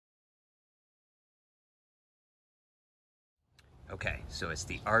Okay, so it's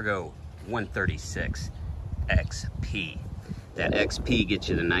the Argo 136 XP. That XP gets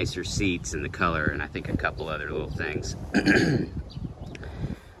you the nicer seats and the color, and I think a couple other little things.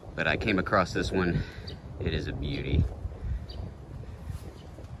 But I came across this one. It is a beauty.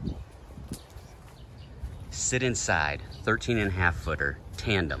 Sit inside, 13.5 footer,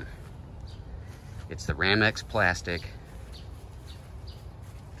 tandem. It's the Ramex plastic.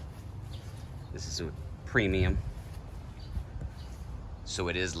 This is a premium. So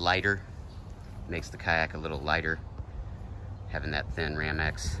it is lighter. Makes the kayak a little lighter, having that thin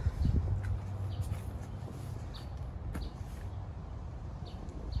Ramex.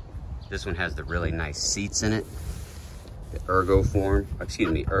 This one has the really nice seats in it. The Ergo form,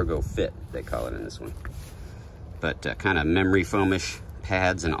 Ergo fit, they call it in this one. But kind of memory foamish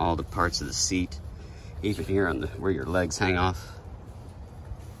pads in all the parts of the seat. Even here on where your legs hang off.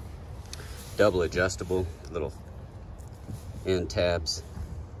 Double adjustable, little end tabs.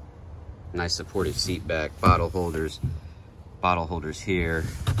 Nice supportive seat back, bottle holders here,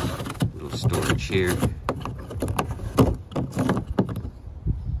 little storage here.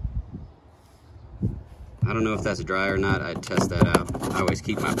 I don't know if that's dry or not. I'd test that out. I always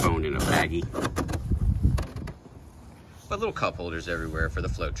keep my phone in a baggie. But little cup holders everywhere for the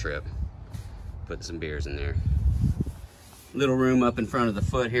float trip. Put some beers in there. Little room up in front of the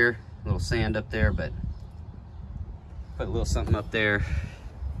foot here. A little sand up there, but put a little something up there.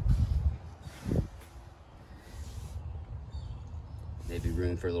 Maybe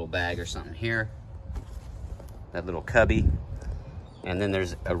room for a little bag or something here. That little cubby. And then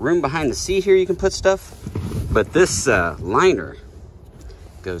there's a room behind the seat here you can put stuff. But this liner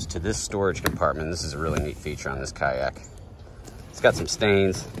goes to this storage compartment. This is a really neat feature on this kayak. It's got some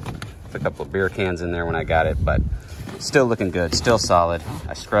stains. Put a couple of beer cans in there when I got it, but still looking good, still solid.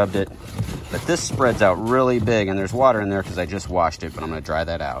 I scrubbed it. But this spreads out really big, and there's water in there because I just washed it, but I'm gonna dry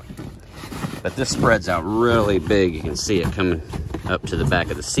that out. But this spreads out really big. You can see it coming up to the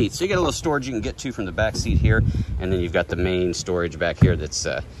back of the seat. So you get a little storage you can get to from the back seat here, and then you've got the main storage back here that's,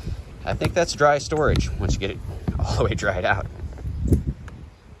 I think that's dry storage once you get it all the way dried out.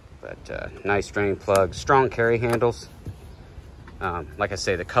 But nice drain plug, strong carry handles. Like I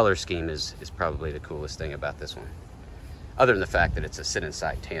say, the color scheme is probably the coolest thing about this one, other than the fact that it's a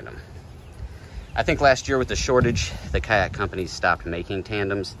sit-inside tandem. I think last year with the shortage, the kayak companies stopped making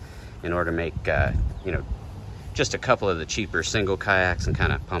tandems in order to make, you know, just a couple of the cheaper single kayaks and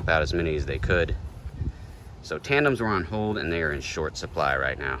kind of pump out as many as they could. So tandems were on hold, and they are in short supply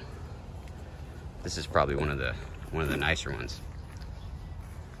right now. This is probably one of the nicer ones.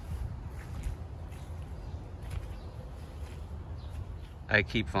 I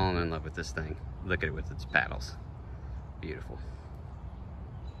keep falling in love with this thing. Look at it with its paddles. Beautiful.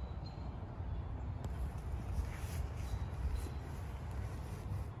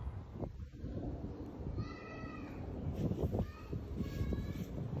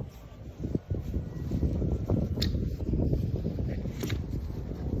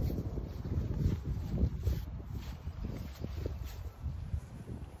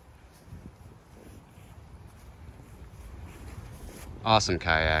 Awesome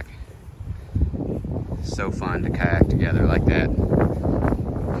kayak. So fun to kayak together like that.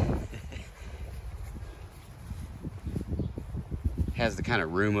 Has the kind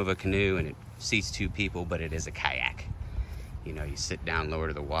of room of a canoe, and it seats 2 people, but it is a kayak. You know, you sit down lower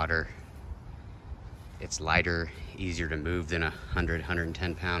to the water. It's lighter, easier to move than a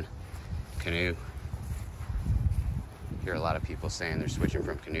 110 pound canoe. I hear a lot of people saying they're switching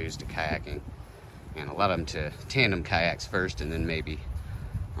from canoes to kayaking. And a lot of them to tandem kayaks first, and then maybe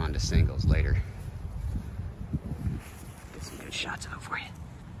onto singles later. Get some good shots of it for you.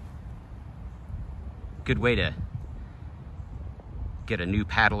 Good way to get a new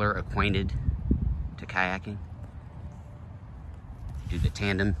paddler acquainted to kayaking. Do the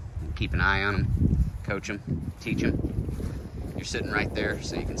tandem and keep an eye on them, coach them, teach them. You're sitting right there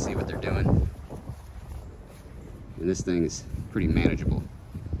so you can see what they're doing. And this thing is pretty manageable.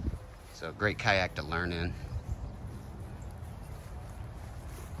 So a great kayak to learn in.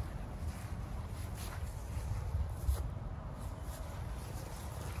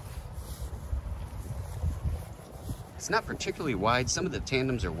 It's not particularly wide. Some of the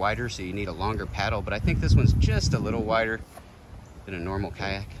tandems are wider, so you need a longer paddle, but I think this one's just a little wider than a normal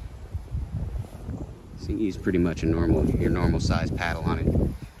kayak. So you can use pretty much your normal size paddle on it.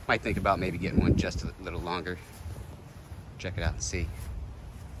 Might think about maybe getting one just a little longer. Check it out and see.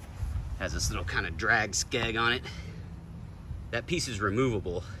 Has this little kind of drag skeg on it. That piece is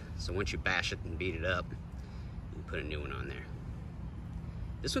removable, so once you bash it and beat it up, you can put a new one on there.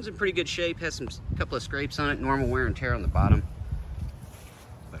 This one's in pretty good shape, has a couple of scrapes on it, normal wear and tear on the bottom.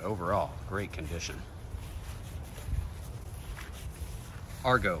 but overall, great condition.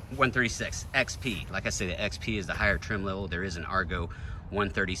 Argo 136 XP. Like I say, the XP is the higher trim level. There is an Argo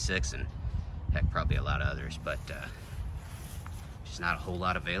 136 and heck, probably a lot of others, but just not a whole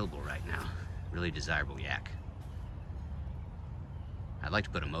lot available right now. Really desirable yak. I'd like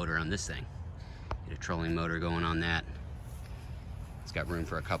to put a motor on this thing. Get a trolling motor going on that. It's got room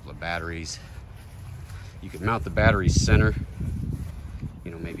for a couple of batteries. You could mount the batteries center.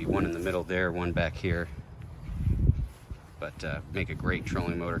 You know, maybe one in the middle there, one back here. But make a great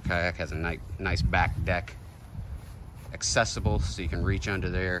trolling motor kayak. Has a nice back deck. Accessible, so you can reach under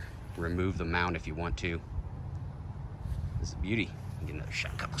there, remove the mount if you want to. This is a beauty. Get another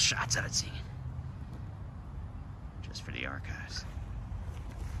shot, couple shots of it, see. Just for the archives.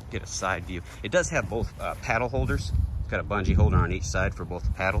 Get a side view. It does have both paddle holders. It's got a bungee holder on each side for both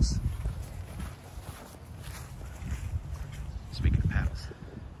the paddles. Speaking of paddles,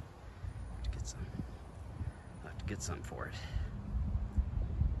 I'll have to get some for it.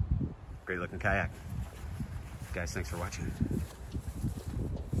 Great looking kayak. Guys, thanks for watching.